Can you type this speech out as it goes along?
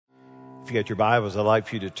If you got your Bibles, I'd like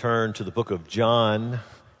for you to turn to the book of John,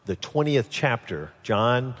 the 20th chapter.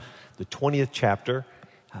 John, the 20th chapter.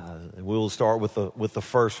 And we'll start with the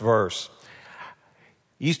first verse.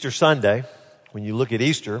 Easter Sunday, when you look at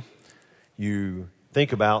Easter, you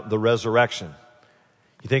think about the resurrection.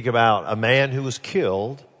 You think about a man who was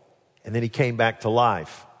killed, and then he came back to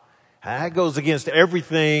life. That goes against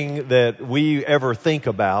everything that we ever think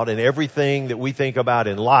about and everything that we think about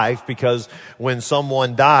in life, because when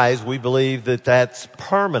someone dies, we believe that that's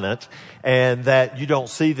permanent and that you don't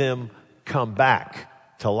see them come back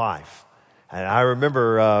to life. And I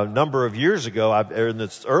remember a number of years ago, in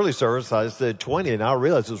this early service, I said 20, and I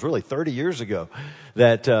realized it was really 30 years ago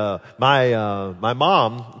that my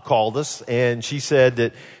mom called us, and she said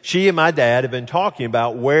that she and my dad had been talking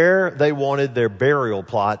about where they wanted their burial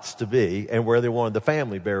plots to be and where they wanted the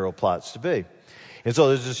family burial plots to be. And so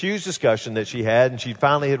there's this huge discussion that she had, and she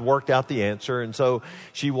finally had worked out the answer, and so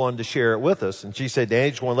she wanted to share it with us. And she said, "Danny, I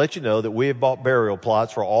just want to let you know that we have bought burial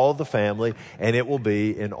plots for all of the family, and it will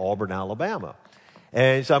be in Auburn, Alabama."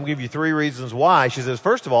 And so I'm going to give you 3 reasons why. She says,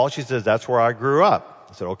 first of all, she says, that's where I grew up.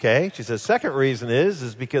 I said, okay. She says, second reason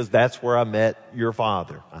is because that's where I met your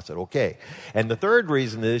father. I said, okay. And the third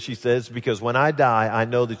reason is, she says, because when I die, I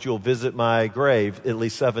know that you'll visit my grave at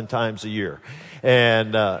least 7 times a year.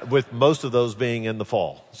 And, with most of those being in the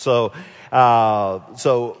fall. So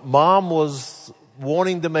mom was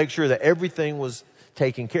wanting to make sure that everything was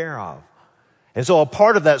taken care of. And so a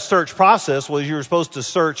part of that search process was you were supposed to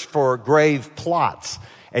search for grave plots.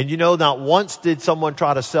 And you know, not once did someone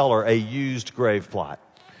try to sell her a used grave plot.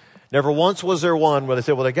 Never once was there one where they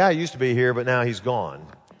said, well, the guy used to be here, but now he's gone.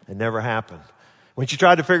 It never happened. When she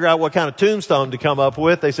tried to figure out what kind of tombstone to come up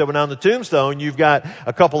with, they said, well, now on the tombstone, you've got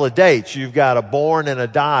a couple of dates. You've got a born and a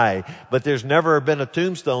die. But there's never been a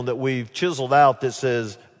tombstone that we've chiseled out that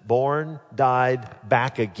says, born, died,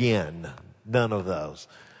 back again. None of those.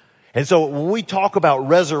 And so when we talk about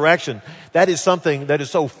resurrection, that is something that is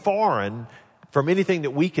so foreign from anything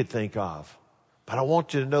that we could think of. But I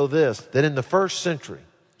want you to know this, that in the first century,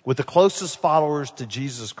 with the closest followers to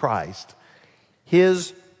Jesus Christ,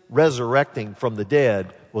 his resurrecting from the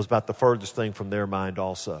dead was about the furthest thing from their mind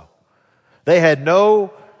also. They had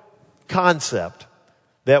no concept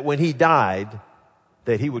that when he died,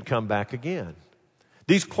 that he would come back again.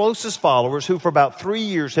 These closest followers, who for about 3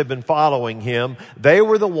 years had been following him, they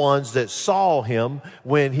were the ones that saw him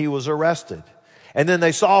when he was arrested. And then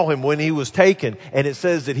they saw him when he was taken, and it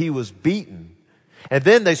says that he was beaten. And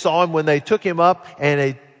then they saw him when they took him up, and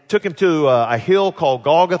they took him to a hill called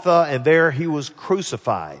Golgotha, and there he was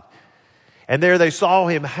crucified. And there they saw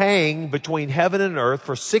him hang between heaven and earth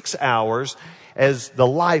for 6 hours as the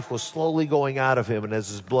life was slowly going out of him and as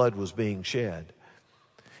his blood was being shed.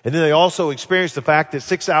 And then they also experienced the fact that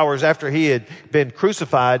 6 hours after he had been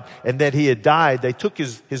crucified and that he had died, they took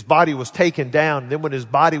his body was taken down. And then when his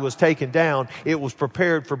body was taken down, it was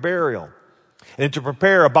prepared for burial. And to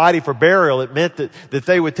prepare a body for burial, it meant that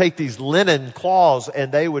they would take these linen cloths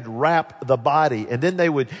and they would wrap the body. And then they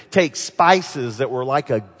would take spices that were like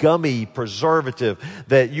a gummy preservative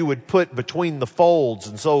that you would put between the folds.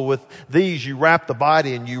 And so with these, you wrap the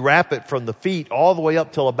body, and you wrap it from the feet all the way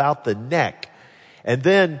up till about the neck. And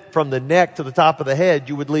then from the neck to the top of the head,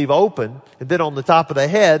 you would leave open. And then on the top of the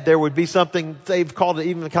head, there would be something, they've called it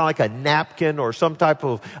even kind of like a napkin or some type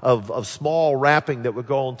of small wrapping that would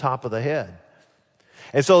go on top of the head.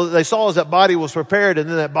 And so they saw as that body was prepared, and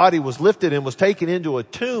then that body was lifted and was taken into a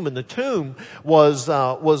tomb. And the tomb was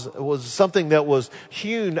something that was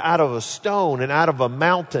hewn out of a stone and out of a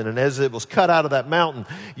mountain. And as it was cut out of that mountain,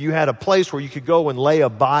 you had a place where you could go and lay a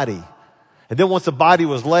body. And then once the body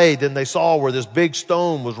was laid, then they saw where this big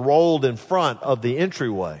stone was rolled in front of the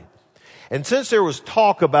entryway. And since there was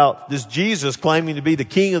talk about this Jesus claiming to be the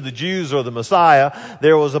King of the Jews or the Messiah,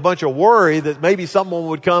 there was a bunch of worry that maybe someone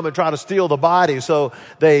would come and try to steal the body. So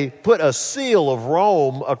they put a seal of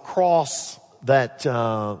Rome across that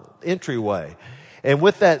entryway. And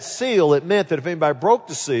with that seal, it meant that if anybody broke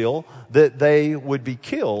the seal, that they would be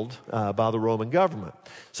killed by the Roman government.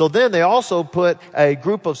 So then they also put a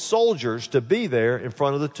group of soldiers to be there in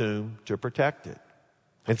front of the tomb to protect it.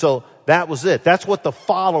 And so that was it. That's what the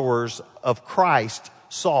followers of Christ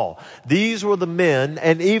saw. These were the men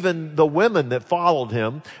and even the women that followed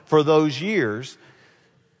him for those years.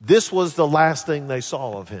 This was the last thing they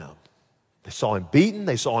saw of him. They saw him beaten,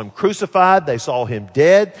 they saw him crucified, they saw him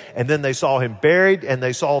dead, and then they saw him buried, and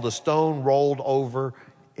they saw the stone rolled over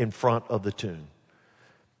in front of the tomb.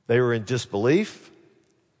 They were in disbelief.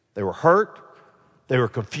 They were hurt. They were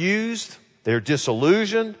confused. They were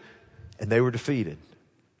disillusioned, and they were defeated.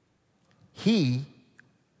 He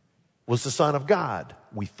was the Son of God,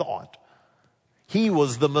 we thought. He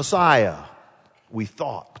was the Messiah, we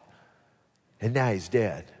thought. And now he's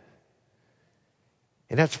dead.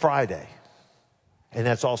 And that's Friday. And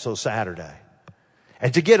that's also Saturday.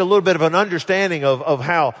 And to get a little bit of an understanding of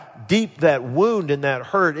how deep that wound and that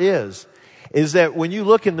hurt is that when you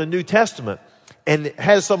look in the New Testament and it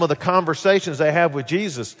has some of the conversations they have with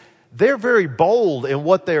Jesus, they're very bold in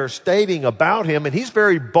what they are stating about him, and he's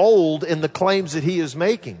very bold in the claims that he is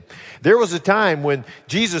making. There was a time when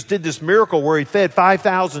Jesus did this miracle where he fed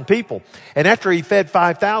 5,000 people. And after he fed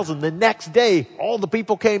 5,000, the next day, all the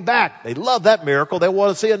people came back. They loved that miracle. They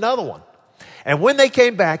wanted to see another one. And when they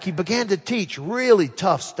came back, he began to teach really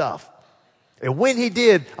tough stuff. And when he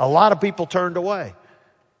did, a lot of people turned away.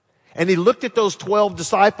 And he looked at those 12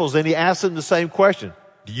 disciples and he asked them the same question.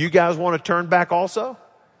 Do you guys want to turn back also?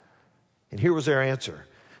 And here was their answer.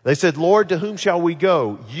 They said, Lord, to whom shall we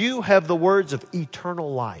go? You have the words of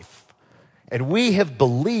eternal life. And we have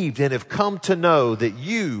believed and have come to know that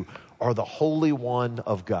you are the Holy One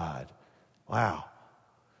of God. Wow.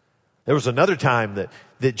 There was another time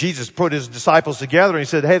that Jesus put his disciples together and he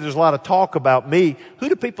said, hey, there's a lot of talk about me. Who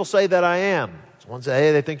do people say that I am? Someone said,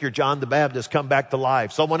 hey, they think you're John the Baptist come back to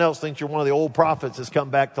life. Someone else thinks you're one of the old prophets that's come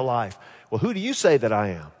back to life. Well, who do you say that I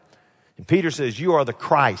am? And Peter says, you are the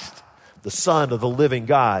Christ, the Son of the living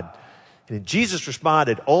God. And Jesus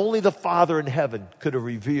responded, only the Father in heaven could have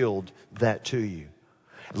revealed that to you.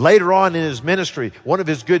 Later on in his ministry, one of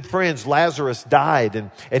his good friends, Lazarus, died,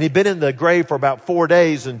 and he'd been in the grave for about 4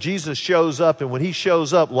 days, and Jesus shows up, and when he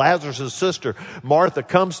shows up, Lazarus' sister, Martha,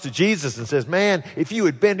 comes to Jesus and says, man, if you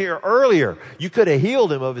had been here earlier, you could have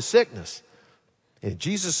healed him of his sickness. And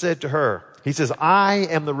Jesus said to her, he says, I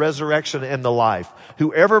am the resurrection and the life.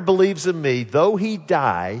 Whoever believes in me, though he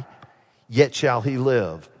die, yet shall he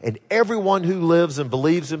live. And everyone who lives and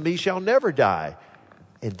believes in me shall never die.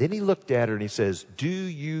 And then he looked at her and he says, do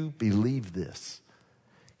you believe this?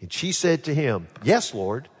 And she said to him, yes,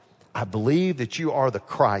 Lord, I believe that you are the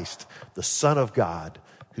Christ, the Son of God,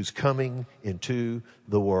 who's coming into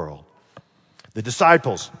the world. The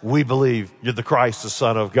disciples, we believe you're the Christ, the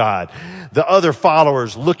Son of God. The other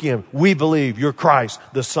followers looking at him, we believe you're Christ,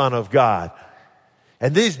 the Son of God.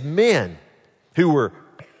 And these men who were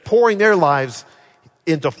pouring their lives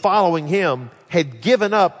into following him had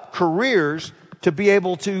given up careers to be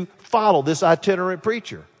able to follow this itinerant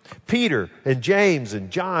preacher. Peter and James and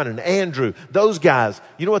John and Andrew, those guys,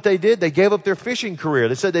 you know what they did? They gave up their fishing career.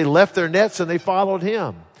 They said they left their nets and they followed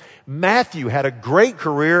him. Matthew had a great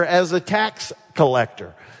career as a tax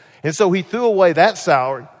collector. And so he threw away that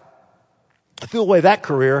salary, threw away that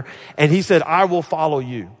career, and he said, I will follow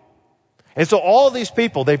you. And so all these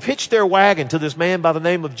people, they've hitched their wagon to this man by the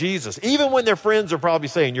name of Jesus. Even when their friends are probably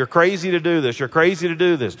saying, you're crazy to do this, you're crazy to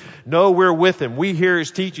do this. No, we're with him. We hear his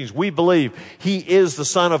teachings. We believe he is the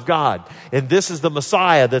Son of God. And this is the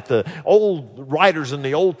Messiah that the old writers in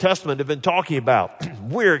the Old Testament have been talking about.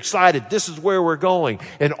 We're excited. This is where we're going.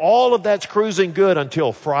 And all of that's cruising good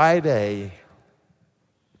until Friday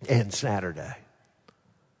and Saturday.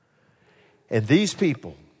 And these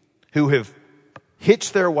people who have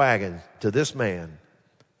hitched their wagon to this man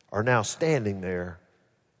are now standing there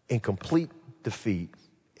in complete defeat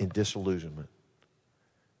and disillusionment.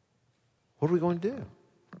 What are we going to do?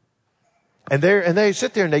 And they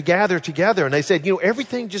sit there and they gather together and they said,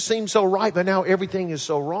 everything just seems so right, but now everything is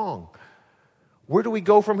so wrong. Where do we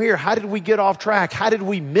go from here? How did we get off track? How did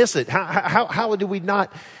we miss it? How did we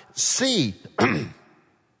not see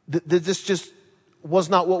that this just was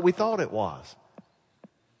not what we thought it was?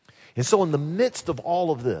 And so in the midst of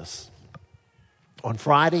all of this, on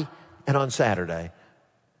Friday and on Saturday,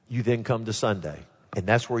 you then come to Sunday. And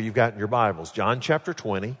that's where you've got in your Bibles, John chapter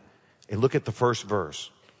 20, and look at the first verse.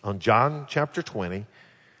 On John chapter 20,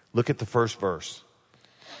 look at the first verse.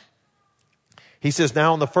 He says,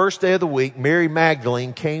 now on the first day of the week, Mary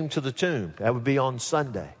Magdalene came to the tomb. That would be on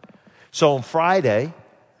Sunday. So on Friday,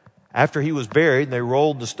 after he was buried and they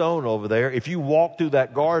rolled the stone over there, if you walked through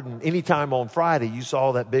that garden anytime on Friday, you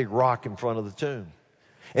saw that big rock in front of the tomb.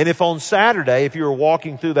 And if on Saturday, if you were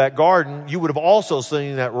walking through that garden, you would have also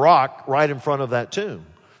seen that rock right in front of that tomb.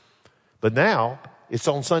 But now it's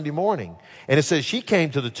on Sunday morning. And it says she came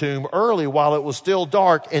to the tomb early while it was still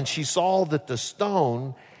dark, and she saw that the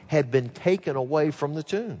stone had been taken away from the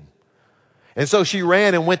tomb. And so she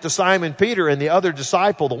ran and went to Simon Peter and the other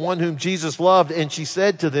disciple, the one whom Jesus loved, and she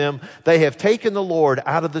said to them, they have taken the Lord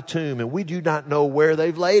out of the tomb, and we do not know where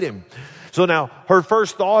they've laid him. So now her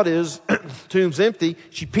first thought is, tomb's empty.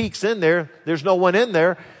 She peeks in there. There's no one in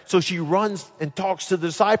there. So she runs and talks to the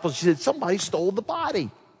disciples. She said, somebody stole the body.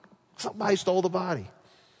 Somebody stole the body.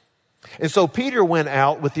 And so Peter went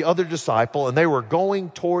out with the other disciple, and they were going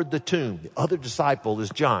toward the tomb. The other disciple is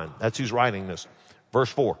John. That's who's writing this. Verse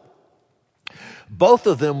 4. Both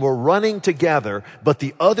of them were running together, but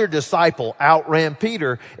the other disciple outran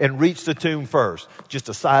Peter and reached the tomb first. Just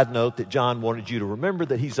a side note that John wanted you to remember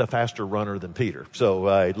that he's a faster runner than Peter. So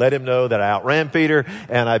let him know that I outran Peter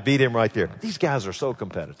and I beat him right there. These guys are so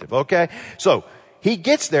competitive, okay? So he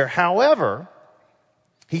gets there. However,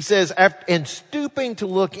 he says, and stooping to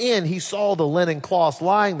look in, he saw the linen cloths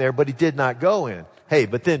lying there, but he did not go in. Hey,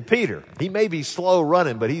 but then Peter, he may be slow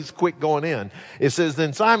running, but he's quick going in. It says,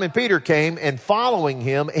 then Simon Peter came, and following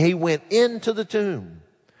him, he went into the tomb.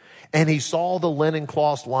 And he saw the linen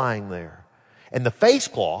cloths lying there. And the face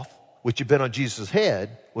cloth, which had been on Jesus'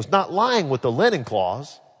 head, was not lying with the linen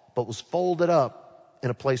cloths, but was folded up in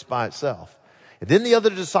a place by itself. And then the other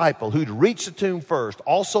disciple, who'd reached the tomb first,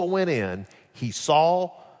 also went in. He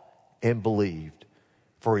saw and believed.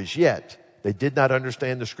 For as yet they did not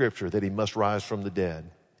understand the scripture that he must rise from the dead.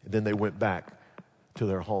 And then they went back to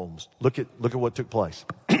their homes. Look at what took place.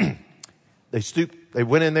 They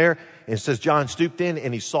went in there, and it says John stooped in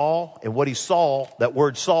and he saw, and what he saw, that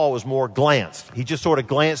word saw was more glanced. He just sort of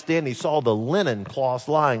glanced in and he saw the linen cloths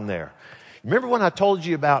lying there. Remember when I told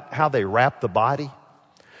you about how they wrapped the body?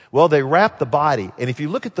 Well, they wrapped the body, and if you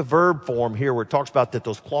look at the verb form here where it talks about that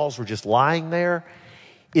those cloths were just lying there,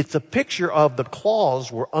 it's a picture of the claws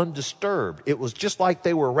were undisturbed. It was just like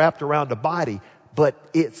they were wrapped around the body, but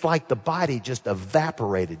it's like the body just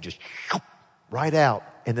evaporated, just right out,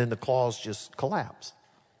 and then the claws just collapsed.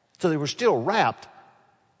 So they were still wrapped,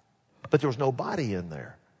 but there was no body in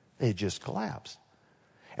there. They just collapsed.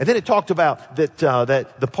 And then it talked about that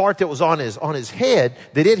the part that was on his head,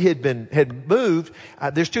 that it had moved.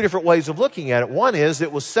 There's two different ways of looking at it. One is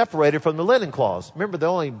it was separated from the linen cloths. Remember,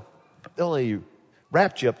 they only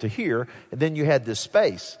wrapped you up to here, and then you had this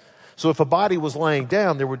space. So if a body was laying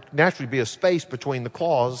down, there would naturally be a space between the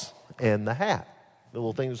claws and the hat, the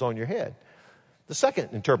little things on your head. The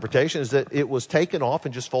second interpretation is that it was taken off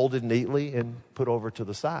and just folded neatly and put over to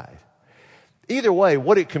the side. Either way,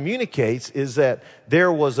 what it communicates is that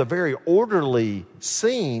there was a very orderly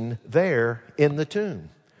scene there in the tomb.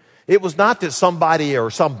 It was not that somebody or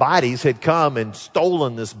some bodies had come and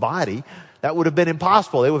stolen this body. That would have been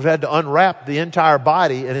impossible. They would have had to unwrap the entire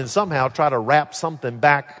body and then somehow try to wrap something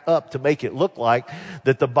back up to make it look like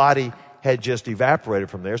that the body had just evaporated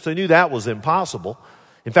from there. So they knew that was impossible.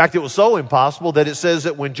 In fact, it was so impossible that it says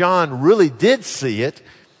that when John really did see it,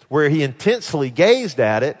 where he intensely gazed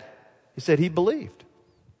at it, he said he believed.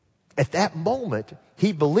 At that moment,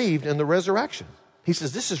 he believed in the resurrection. He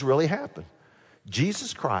says, this has really happened.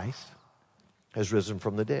 Jesus Christ has risen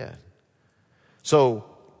from the dead. So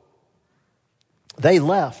they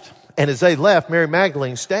left, and as they left, Mary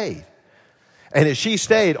Magdalene stayed. And as she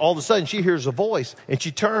stayed, all of a sudden she hears a voice, and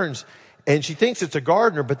she turns, and she thinks it's a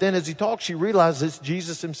gardener, but then as he talks, she realizes it's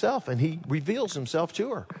Jesus himself, and he reveals himself to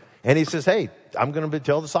her. And he says, hey, I'm going to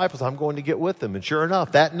tell the disciples I'm going to get with them. And sure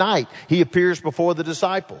enough, that night, he appears before the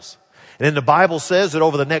disciples. And then the Bible says that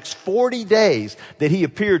over the next 40 days, that he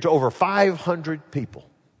appeared to over 500 people.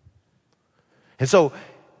 And so,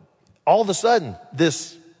 all of a sudden,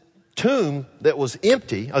 this tomb that was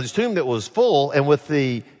empty, or this tomb that was full, and with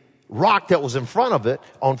the rock that was in front of it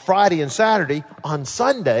on Friday and Saturday, on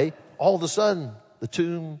Sunday, all of a sudden, the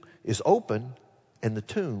tomb is open and the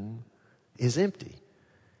tomb is empty.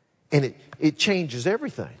 And it changes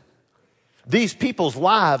everything. These people's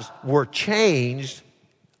lives were changed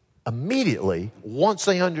immediately once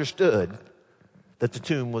they understood that the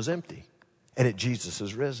tomb was empty and that Jesus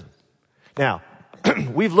is risen. Now,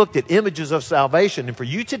 we've looked at images of salvation, and for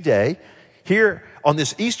you today, here on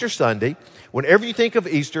this Easter Sunday, whenever you think of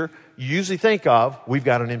Easter, you usually think of, we've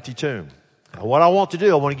got an empty tomb. Now, what I want to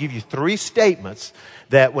do, I want to give you 3 statements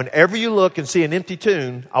that whenever you look and see an empty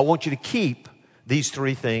tomb, I want you to keep these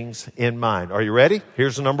 3 things in mind. Are you ready?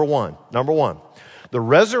 Here's the number 1. Number 1, the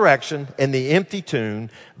resurrection and the empty tomb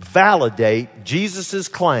validate Jesus'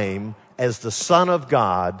 claim as the Son of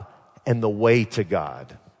God and the way to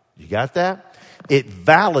God. You got that? It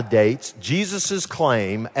validates Jesus'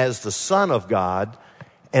 claim as the Son of God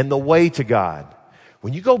and the way to God.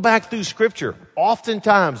 When you go back through Scripture,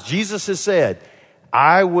 oftentimes Jesus has said,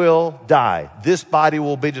 I will die. This body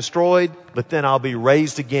will be destroyed, but then I'll be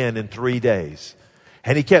raised again in 3 days.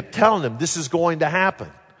 And he kept telling them this is going to happen.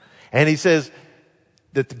 And he says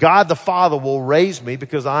that God the Father will raise me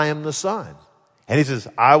because I am the Son. And he says,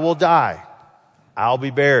 I will die. I'll be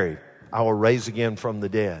buried. I will rise again from the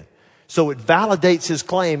dead. So it validates his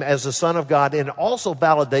claim as the Son of God, and it also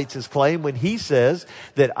validates his claim when he says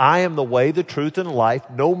that I am the way, the truth, and life.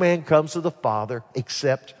 No man comes to the Father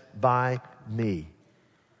except by me.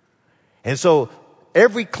 And so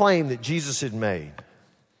every claim that Jesus had made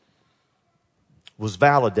was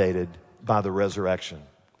validated by the resurrection.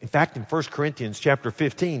 In fact, in 1 Corinthians chapter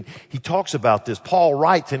 15, he talks about this. Paul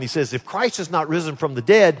writes and he says, if Christ is not risen from the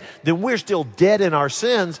dead, then we're still dead in our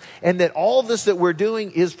sins, and that all this that we're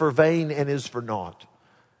doing is for vain and is for naught.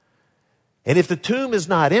 And if the tomb is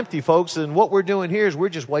not empty, folks, then what we're doing here is we're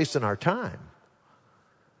just wasting our time.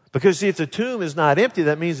 Because see, if the tomb is not empty,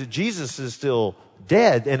 that means that Jesus is still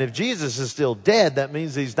dead. And if Jesus is still dead, that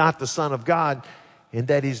means he's not the Son of God and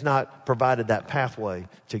that he's not provided that pathway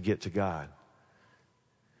to get to God.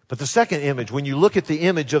 But the second image, when you look at the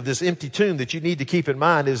image of this empty tomb that you need to keep in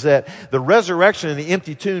mind, is that the resurrection and the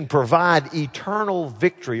empty tomb provide eternal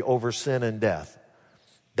victory over sin and death.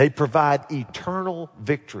 They provide eternal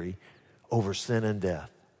victory over sin and death.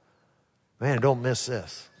 Man, don't miss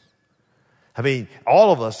this. I mean,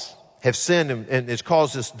 all of us have sinned and it's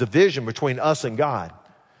caused this division between us and God.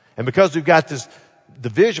 And because we've got this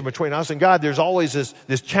division between us and God, there's always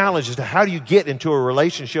this challenge as to how do you get into a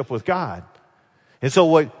relationship with God. And so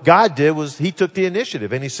what God did was he took the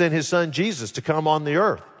initiative and he sent his son Jesus to come on the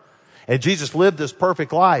earth. And Jesus lived this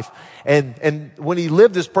perfect life. And when he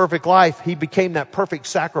lived this perfect life, he became that perfect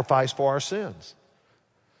sacrifice for our sins.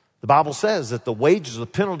 The Bible says that the wages, the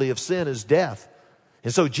penalty of sin is death.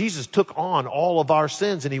 And so Jesus took on all of our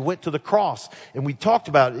sins and he went to the cross. And we talked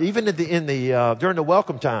about it, even during the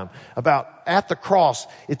welcome time, about at the cross.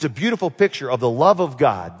 It's a beautiful picture of the love of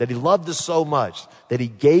God, that he loved us so much that he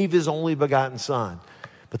gave his only begotten son.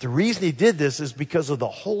 But the reason he did this is because of the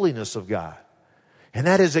holiness of God. And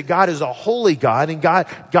that is that God is a holy God, and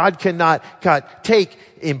God cannot take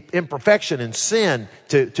imperfection and sin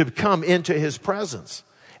to come into his presence.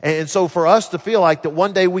 And so for us to feel like that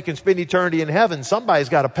one day we can spend eternity in heaven, somebody's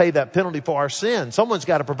got to pay that penalty for our sin. Someone's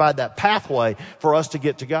got to provide that pathway for us to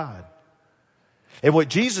get to God. And what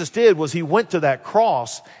Jesus did was he went to that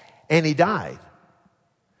cross and he died.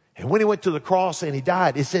 And when he went to the cross and he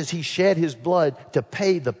died, it says he shed his blood to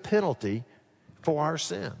pay the penalty for our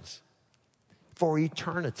sins, for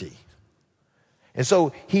eternity. And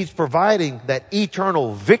so he's providing that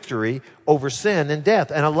eternal victory over sin and death.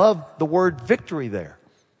 And I love the word victory there.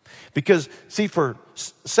 Because, see, for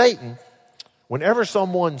Satan, whenever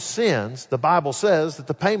someone sins, the Bible says that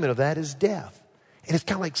the payment of that is death. And it's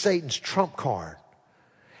kind of like Satan's trump card.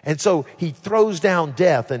 And so he throws down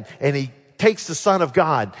death and he takes the Son of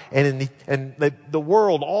God. And the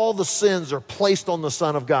world, all the sins are placed on the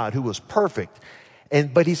Son of God, who was perfect.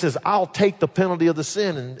 But he says, I'll take the penalty of the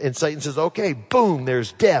sin. And Satan says, okay, boom,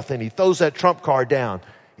 there's death. And he throws that trump card down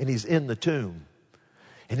and he's in the tomb.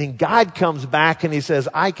 And then God comes back and he says,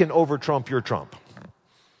 I can over-trump your trump.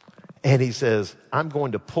 And he says, I'm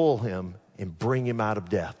going to pull him and bring him out of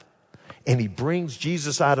death. And he brings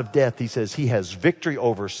Jesus out of death. He says he has victory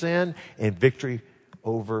over sin and victory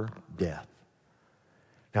over death.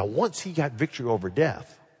 Now, once he got victory over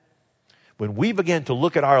death, when we begin to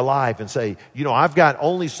look at our life and say, I've got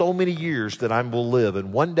only so many years that I will live,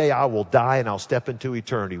 and one day I will die and I'll step into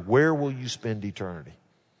eternity. Where will you spend eternity?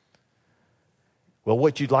 Well,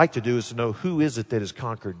 what you'd like to do is to know who is it that has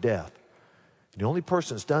conquered death. The only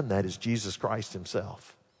person that's done that is Jesus Christ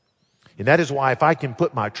himself. And that is why if I can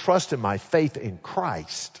put my trust and my faith in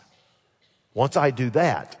Christ, once I do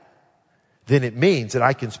that, then it means that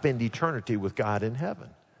I can spend eternity with God in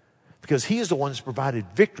heaven. Because he is the one that's provided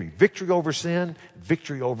victory. Victory over sin,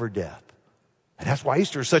 victory over death. And that's why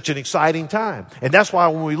Easter is such an exciting time. And that's why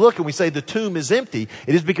when we look and we say the tomb is empty,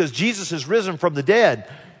 it is because Jesus has risen from the dead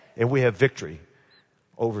and we have victory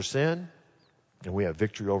over sin, and we have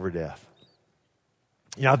victory over death.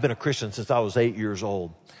 I've been a Christian since I was 8 years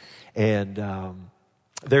old. And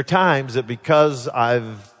there are times that because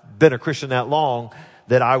I've been a Christian that long,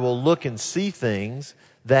 that I will look and see things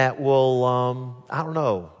that will,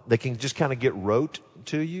 they can just kind of get rote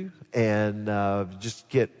to you and just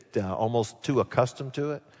get almost too accustomed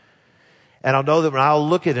to it. And I'll know that when I'll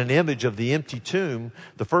look at an image of the empty tomb,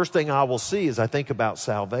 the first thing I will see is I think about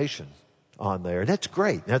salvation on there. And that's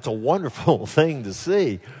great. That's a wonderful thing to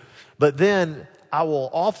see. But then I will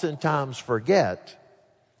oftentimes forget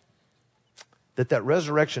that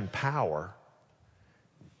resurrection power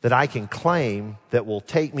that I can claim that will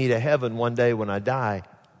take me to heaven one day when I die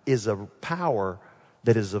is a power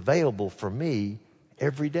that is available for me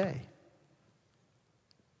every day.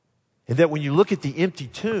 And that when you look at the empty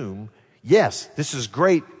tomb, yes, this is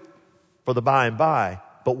great for the by and by,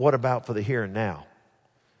 but what about for the here and now?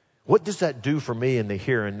 What does that do for me in the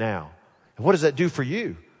here and now? And what does that do for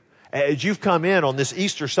you? As you've come in on this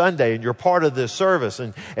Easter Sunday and you're part of this service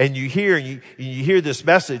and you hear this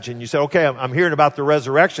message and you say, okay, I'm hearing about the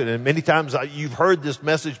resurrection. And many times you've heard this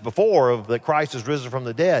message before of that Christ is risen from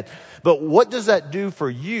the dead. But what does that do for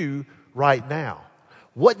you right now?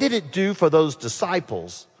 What did it do for those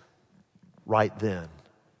disciples right then?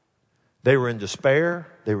 They were in despair.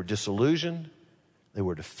 They were disillusioned. They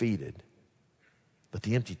were defeated. But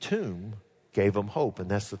the empty tomb gave them hope. And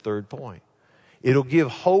that's the third point. It'll give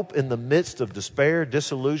hope in the midst of despair,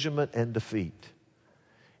 disillusionment, and defeat.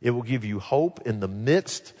 It will give you hope in the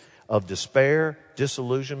midst of despair,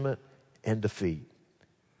 disillusionment, and defeat.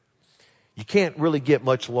 You can't really get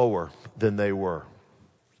much lower than they were.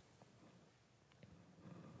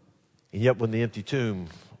 And yet when the empty tomb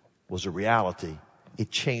was a reality, it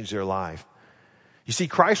changed their life. You see,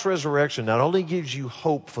 Christ's resurrection not only gives you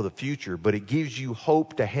hope for the future, but it gives you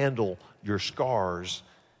hope to handle your scars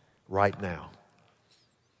right now.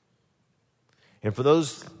 And for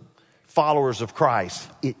those followers of Christ,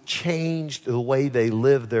 it changed the way they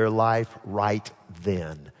lived their life right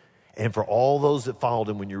then. And for all those that followed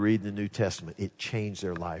him, when you read the New Testament, it changed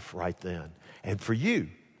their life right then. And for you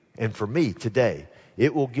and for me today,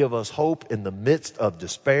 it will give us hope in the midst of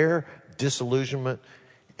despair, disillusionment,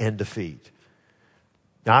 and defeat.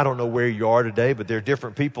 Now, I don't know where you are today, but there are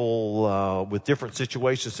different people with different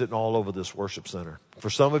situations sitting all over this worship center. For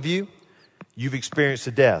some of you, you've experienced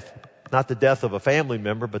a death. Not the death of a family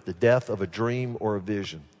member, but the death of a dream or a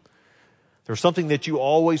vision. There's something that you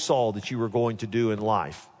always saw that you were going to do in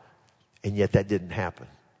life, and yet that didn't happen.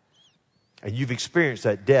 And you've experienced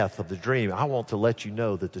that death of the dream. I want to let you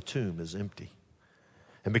know that the tomb is empty.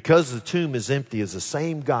 And because the tomb is empty, is the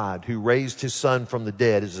same God who raised his son from the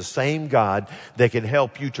dead, is the same God that can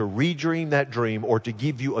help you to redream that dream or to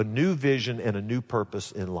give you a new vision and a new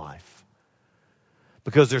purpose in life.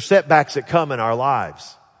 Because there's setbacks that come in our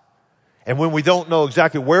lives. And when we don't know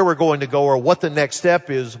exactly where we're going to go or what the next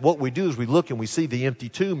step is, what we do is we look and we see the empty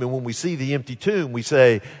tomb. And when we see the empty tomb, we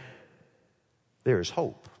say, there is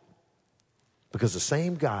hope. Because the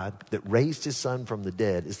same God that raised his son from the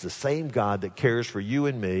dead is the same God that cares for you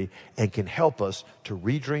and me and can help us to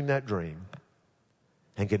redream that dream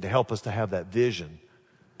and can help us to have that vision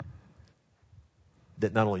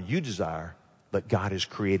that not only you desire, but God has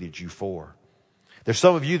created you for. There's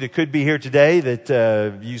some of you that could be here today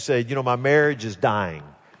that you say, my marriage is dying.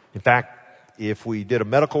 In fact, if we did a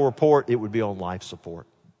medical report, it would be on life support.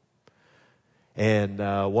 And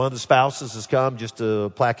one of the spouses has come just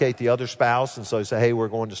to placate the other spouse, and so they say, hey, we're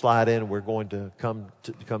going to slide in and we're going to come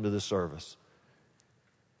to this service.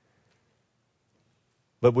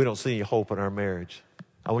 But we don't see any hope in our marriage.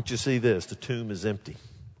 I want you to see this. The tomb is empty.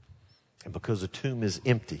 And because the tomb is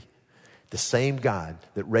empty, the same God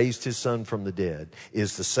that raised his son from the dead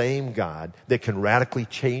is the same God that can radically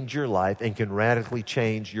change your life and can radically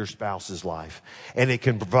change your spouse's life. And it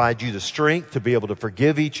can provide you the strength to be able to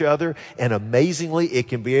forgive each other. And amazingly, it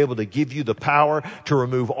can be able to give you the power to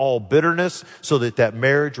remove all bitterness so that that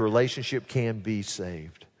marriage relationship can be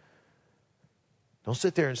saved. Don't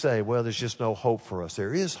sit there and say, well, there's just no hope for us.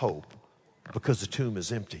 There is hope because the tomb is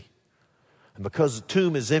empty. And because the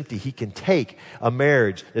tomb is empty, he can take a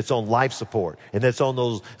marriage that's on life support and that's on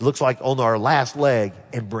those, looks like on our last leg,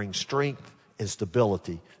 and bring strength and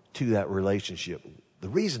stability to that relationship. The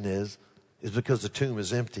reason is because the tomb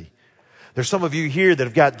is empty. There's some of you here that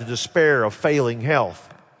have got the despair of failing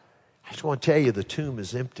health. I just want to tell you the tomb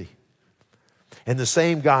is empty. And the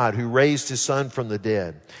same God who raised his son from the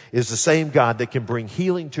dead is the same God that can bring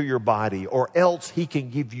healing to your body, or else he can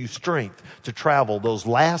give you strength to travel those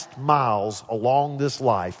last miles along this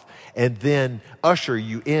life and then usher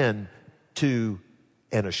you in to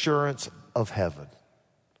an assurance of heaven.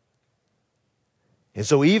 And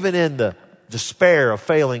so even in the despair of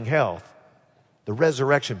failing health, the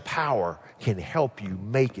resurrection power can help you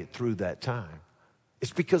make it through that time.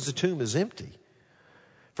 It's because the tomb is empty.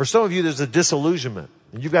 For some of you, there's a disillusionment.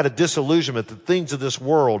 And you've got a disillusionment that things of this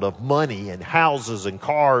world, of money and houses and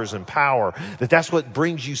cars and power, that's what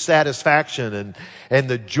brings you satisfaction and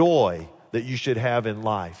the joy that you should have in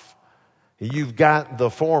life. You've got the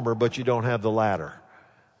former, but you don't have the latter.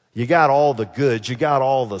 You got all the goods, you got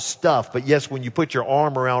all the stuff, but yes, when you put your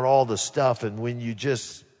arm around all the stuff and when you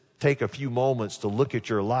just take a few moments to look at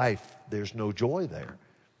your life, there's no joy there.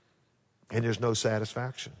 And there's no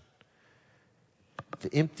satisfaction.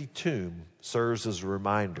 The empty tomb serves as a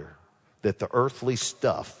reminder that the earthly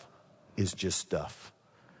stuff is just stuff.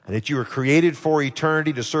 And that you were created for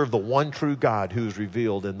eternity to serve the one true God who is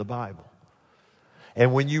revealed in the Bible.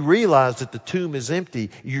 And when you realize that the tomb is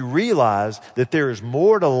empty, you realize that there is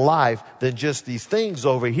more to life than just these things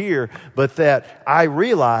over here, but that I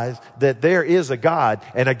realize that there is a God,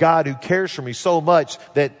 and a God who cares for me so much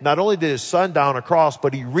that not only did his son die on a cross,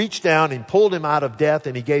 but he reached down and pulled him out of death,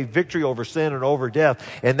 and he gave victory over sin and over death.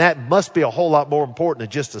 And that must be a whole lot more important than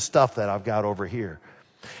just the stuff that I've got over here.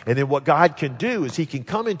 And then what God can do is he can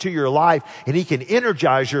come into your life and he can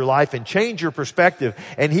energize your life and change your perspective.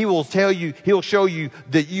 And he will tell you, he'll show you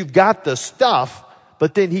that you've got the stuff,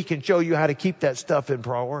 but then he can show you how to keep that stuff in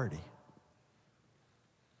priority.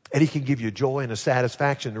 And he can give you joy and a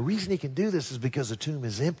satisfaction. The reason he can do this is because the tomb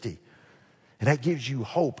is empty. And that gives you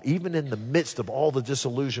hope, even in the midst of all the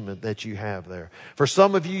disillusionment that you have there. For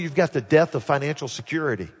some of you, you've got the death of financial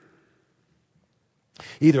security.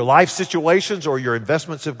 Either life situations or your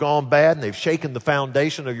investments have gone bad and they've shaken the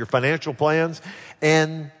foundation of your financial plans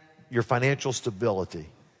and your financial stability.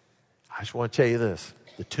 I just want to tell you this.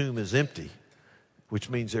 The tomb is empty, which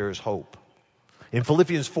means there is hope. In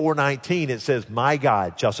Philippians 4:19, it says, "My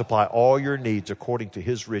God shall supply all your needs according to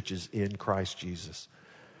his riches in Christ Jesus."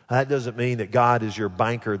 That doesn't mean that God is your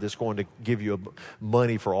banker that's going to give you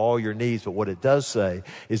money for all your needs. But what it does say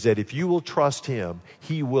is that if you will trust him,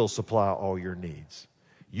 he will supply all your needs.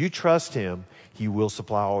 You trust him, he will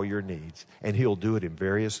supply all your needs. And he'll do it in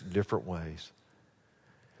various different ways.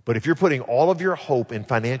 But if you're putting all of your hope in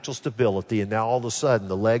financial stability and now all of a sudden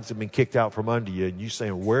the legs have been kicked out from under you and you're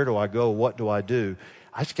saying, where do I go? What do I do?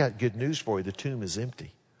 I just got good news for you. The tomb is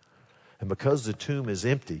empty. And because the tomb is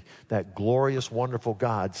empty, that glorious, wonderful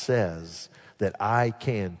God says that I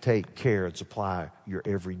can take care and supply your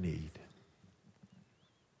every need.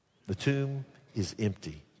 The tomb is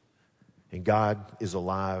empty, and God is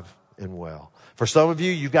alive and well. For some of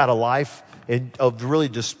you, you've got a life of really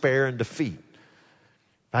despair and defeat.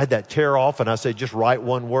 I had that tear off, and I said, just write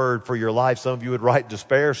one word for your life. Some of you would write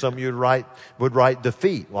despair. Some of you would write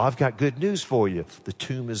defeat. Well, I've got good news for you. The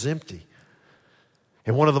tomb is empty.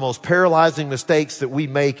 And one of the most paralyzing mistakes that we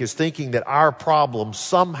make is thinking that our problems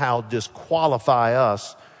somehow disqualify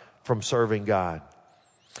us from serving God.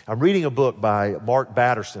 I'm reading a book by Mark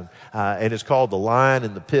Batterson, and it's called The Lion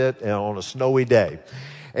in the Pit on a Snowy Day.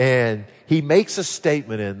 And he makes a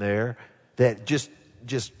statement in there that just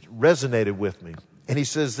resonated with me. And he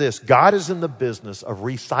says this: God is in the business of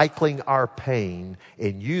recycling our pain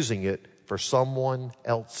and using it for someone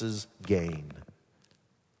else's gain.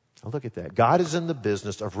 Now look at that. God is in the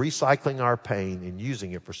business of recycling our pain and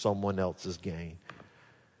using it for someone else's gain.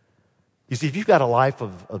 You see, if you've got a life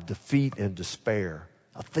of defeat and despair,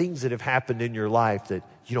 of things that have happened in your life that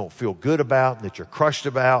you don't feel good about, that you're crushed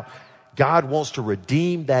about, God wants to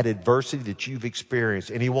redeem that adversity that you've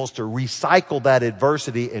experienced, and he wants to recycle that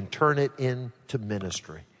adversity and turn it into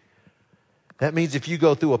ministry. That means if you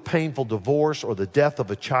go through a painful divorce or the death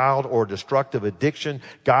of a child or destructive addiction,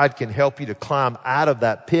 God can help you to climb out of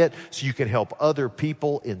that pit so you can help other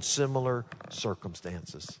people in similar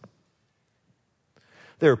circumstances.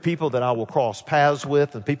 There are people that I will cross paths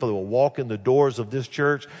with and people that will walk in the doors of this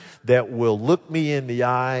church that will look me in the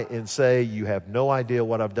eye and say, you have no idea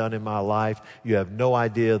what I've done in my life. You have no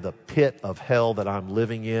idea the pit of hell that I'm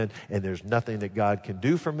living in, and there's nothing that God can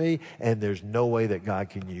do for me, and there's no way that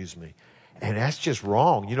God can use me. And that's just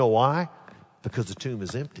wrong. You know why? Because the tomb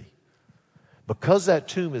is empty. Because that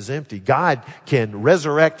tomb is empty, God can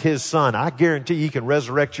resurrect his son. I guarantee he can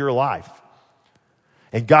resurrect your life.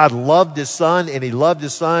 And God loved his son, and he loved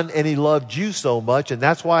his son, and he loved you so much, and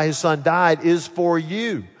that's why his son died, is for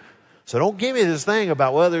you. So don't give me this thing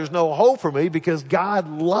about, well, there's no hope for me, because God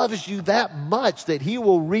loves you that much that he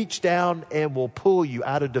will reach down and will pull you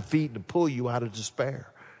out of defeat and pull you out of despair.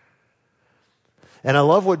 And I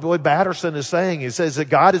love what Boyd Batterson is saying. He says that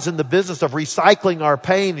God is in the business of recycling our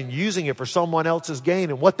pain and using it for someone else's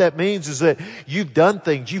gain. And what that means is that you've done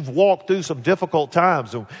things. You've walked through some difficult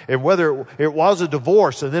times. And whether it was a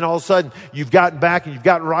divorce, and then all of a sudden you've gotten back and you've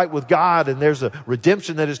gotten right with God, and there's a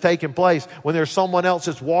redemption that has taken place. When there's someone else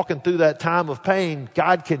that's walking through that time of pain,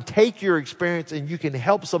 God can take your experience and you can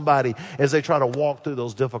help somebody as they try to walk through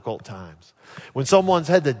those difficult times. When someone's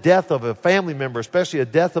had the death of a family member, especially a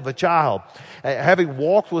death of a child, having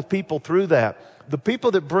walked with people through that, the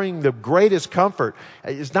people that bring the greatest comfort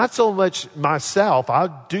is not so much myself.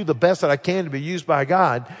 I'll do the best that I can to be used by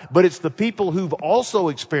God, but it's the people who've also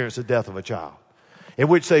experienced the death of a child, in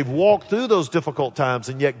which they've walked through those difficult times,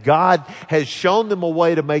 and yet God has shown them a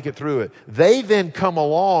way to make it through it. They then come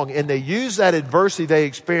along and they use that adversity they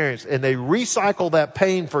experienced, and they recycle that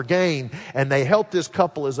pain for gain, and they help this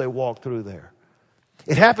couple as they walk through there.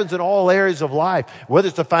 It happens in all areas of life, whether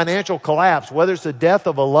it's a financial collapse, whether it's the death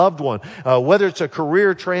of a loved one, whether it's a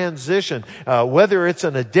career transition, whether it's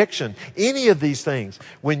an addiction, any of these things.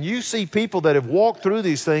 When you see people that have walked through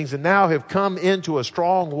these things and now have come into a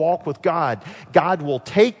strong walk with God, God will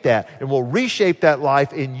take that and will reshape that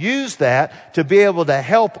life and use that to be able to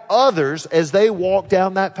help others as they walk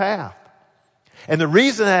down that path. And the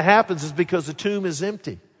reason that happens is because the tomb is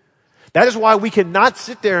empty. That is why we cannot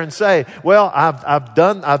sit there and say, well, I've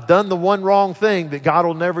done the one wrong thing that God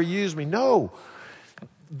will never use me. No.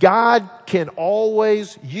 God can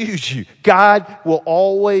always use you. God will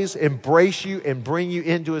always embrace you and bring you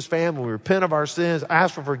into His family. We repent of our sins,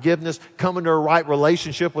 ask for forgiveness, come into a right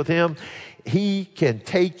relationship with Him. He can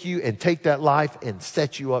take you and take that life and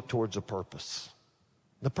set you up towards a purpose.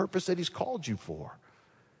 The purpose that He's called you for.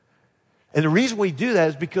 And the reason we do that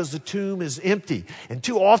is because the tomb is empty. And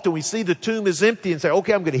too often we see the tomb is empty and say,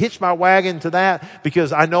 okay, I'm going to hitch my wagon to that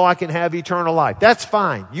because I know I can have eternal life. That's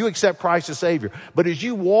fine. You accept Christ as Savior. But as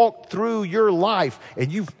you walk through your life and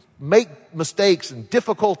you make mistakes and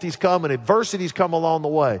difficulties come and adversities come along the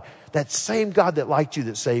way, that same God that liked you,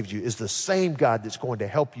 that saved you, is the same God that's going to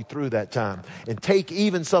help you through that time and take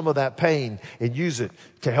even some of that pain and use it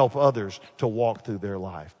to help others to walk through their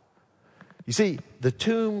life. You see, the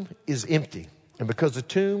tomb is empty. And because the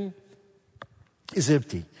tomb is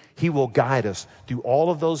empty, He will guide us through all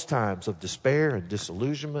of those times of despair and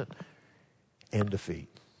disillusionment and defeat.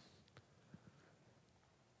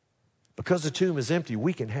 Because the tomb is empty,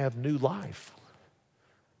 we can have new life.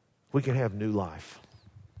 We can have new life.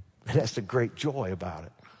 And that's the great joy about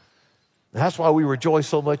it. And that's why we rejoice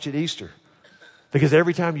so much at Easter. Because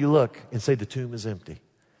every time you look and say the tomb is empty,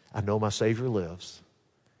 I know my Savior lives.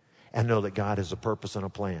 And know that God has a purpose and a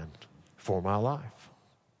plan for my life.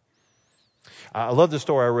 I love the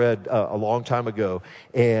story I read a long time ago,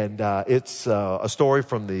 and it's a story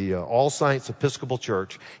from the All Saints Episcopal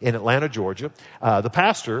Church in Atlanta, Georgia. The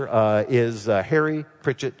pastor is Harry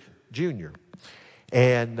Pritchett Jr.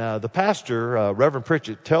 And the pastor, Reverend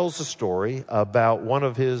Pritchett, tells the story about one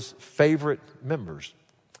of his favorite members.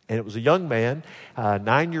 And it was a young man, a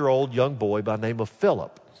 9-year-old young boy by the name of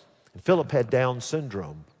Philip. And Philip had Down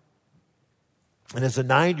syndrome. And as a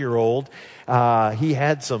 9-year-old, he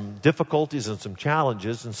had some difficulties and some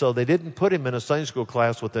challenges. And so they didn't put him in a Sunday school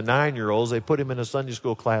class with the 9-year-olds. They put him in a Sunday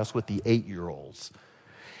school class with the 8-year-olds.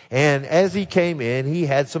 And as he came in, he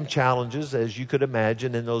had some challenges, as you could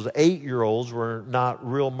imagine. And those 8-year-olds were not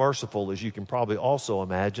real merciful, as you can probably also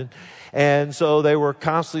imagine. And so they were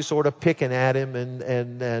constantly sort of picking at him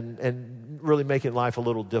and really making life a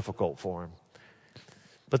little difficult for him.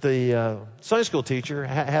 But the Sunday school teacher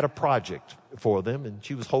had a project for them, and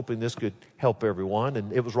she was hoping this could help everyone.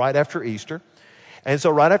 And it was right after Easter. And so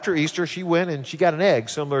right after Easter, she went and she got an egg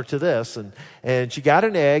similar to this. And she got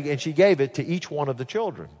an egg and she gave it to each one of the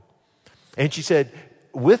children. And she said,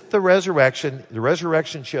 with the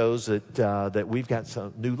resurrection shows that we've got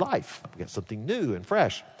some new life. We've got something new and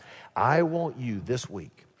fresh. I want you this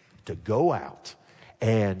week to go out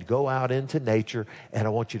into nature, and I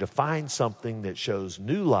want you to find something that shows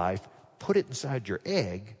new life, put it inside your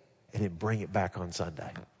egg, and then bring it back on Sunday.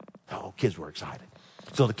 Oh, kids were excited.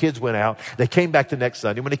 So the kids went out. They came back the next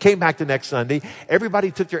Sunday. When they came back the next Sunday, everybody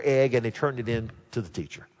took their egg and they turned it in to the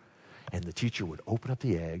teacher. And the teacher would open up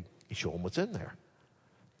the egg and show them what's in there.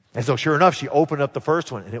 And so sure enough, she opened up the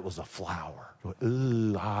first one, and it was a flower.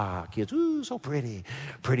 Ooh, kids, ooh, so pretty.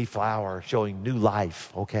 Pretty flower showing new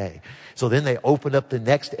life. Okay. So then they opened up the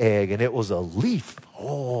next egg, and it was a leaf.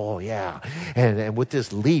 Oh, yeah. And with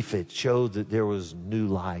this leaf, it showed that there was new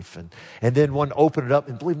life. And then one opened it up,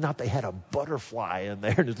 and believe it or not, they had a butterfly in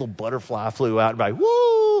there. And this little butterfly flew out, and like,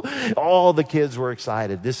 woo! All the kids were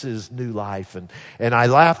excited. This is new life. And I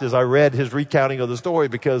laughed as I read his recounting of the story,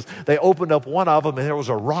 because they opened up one of them, and there was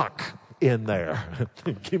a rock in there.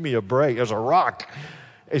 Give me a break. There's a rock.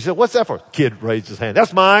 He said, what's that for? Kid raised his hand.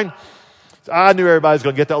 That's mine. I knew everybody was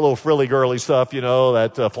going to get that little frilly girly stuff,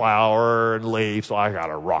 that flower and leaf. So I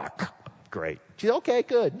got a rock. Great. She said, okay,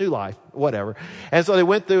 good. New life. Whatever. And so they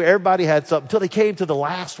went through, everybody had something until they came to the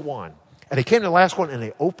last one. And they came to the last one and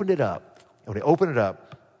they opened it up. And when they opened it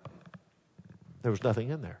up, there was nothing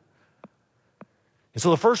in there. And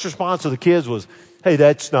so the first response of the kids was, hey,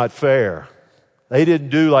 that's not fair. They didn't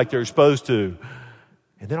do like they were supposed to.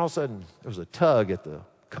 And then all of a sudden, there was a tug at the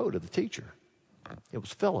coat of the teacher. It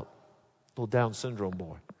was Philip, little Down syndrome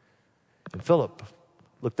boy. And Philip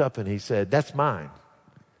looked up and he said, that's mine.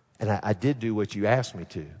 And I did do what you asked me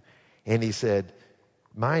to. And he said,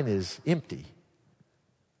 mine is empty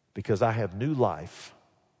because I have new life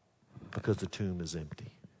because the tomb is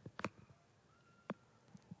empty.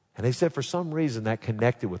 And they said for some reason that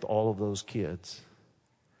connected with all of those kids.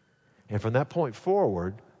 And from that point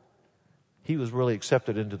forward, he was really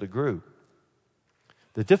accepted into the group.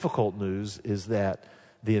 The difficult news is that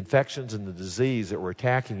the infections and the disease that were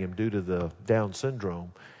attacking him due to the Down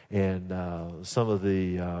syndrome and some of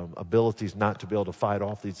the abilities not to be able to fight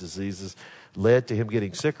off these diseases led to him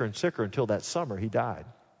getting sicker and sicker until that summer he died.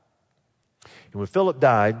 And when Philip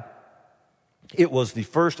died, it was the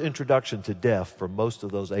first introduction to death for most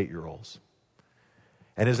of those 8-year-olds.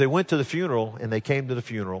 And as they went to the funeral and they came to the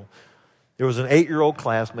funeral, there was an 8-year-old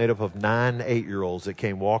class made up of 9 8-year-olds that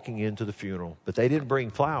came walking into the funeral. But they didn't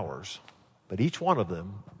bring flowers. But each one of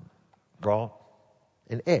them brought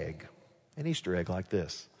an egg, an Easter egg like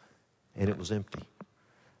this. And it was empty.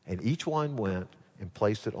 And each one went and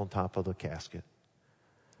placed it on top of the casket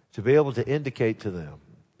to be able to indicate to them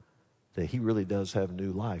that he really does have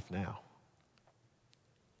new life now,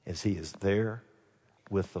 as he is there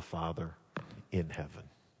with the Father in heaven.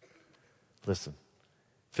 Listen,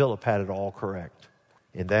 Philip had it all correct,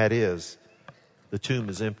 and that is the tomb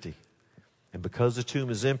is empty. And because the tomb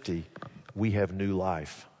is empty, we have new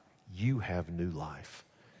life. You have new life.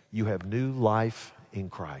 You have new life in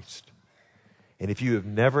Christ. And if you have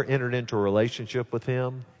never entered into a relationship with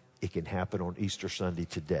him, it can happen on Easter Sunday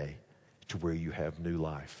today to where you have new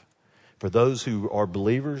life. For those who are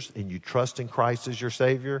believers and you trust in Christ as your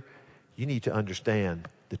Savior, you need to understand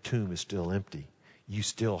the tomb is still empty. You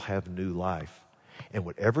still have new life. And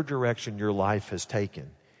whatever direction your life has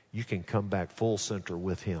taken, you can come back full center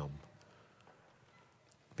with him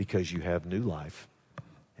because you have new life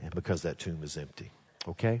and because that tomb is empty.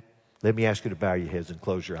 Okay? Let me ask you to bow your heads and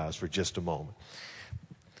close your eyes for just a moment.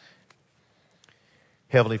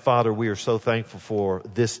 Heavenly Father, we are so thankful for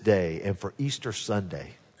this day and for Easter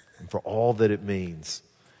Sunday and for all that it means.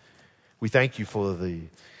 We thank you for the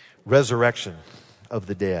resurrection of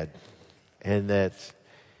the dead and that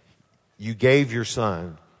you gave your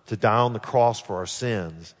Son to die on the cross for our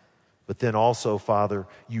sins. But then also, Father,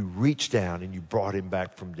 you reached down and you brought him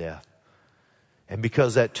back from death. And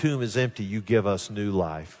because that tomb is empty, you give us new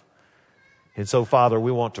life. And so, Father,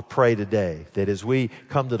 we want to pray today that as we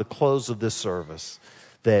come to the close of this service,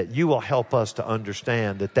 that you will help us to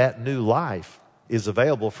understand that that new life is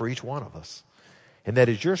available for each one of us. And that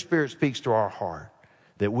as your Spirit speaks to our heart,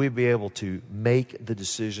 that we be able to make the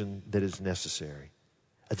decision that is necessary.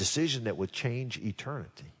 A decision that would change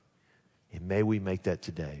eternity. And may we make that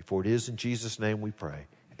today. For it is in Jesus' name we pray.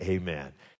 Amen.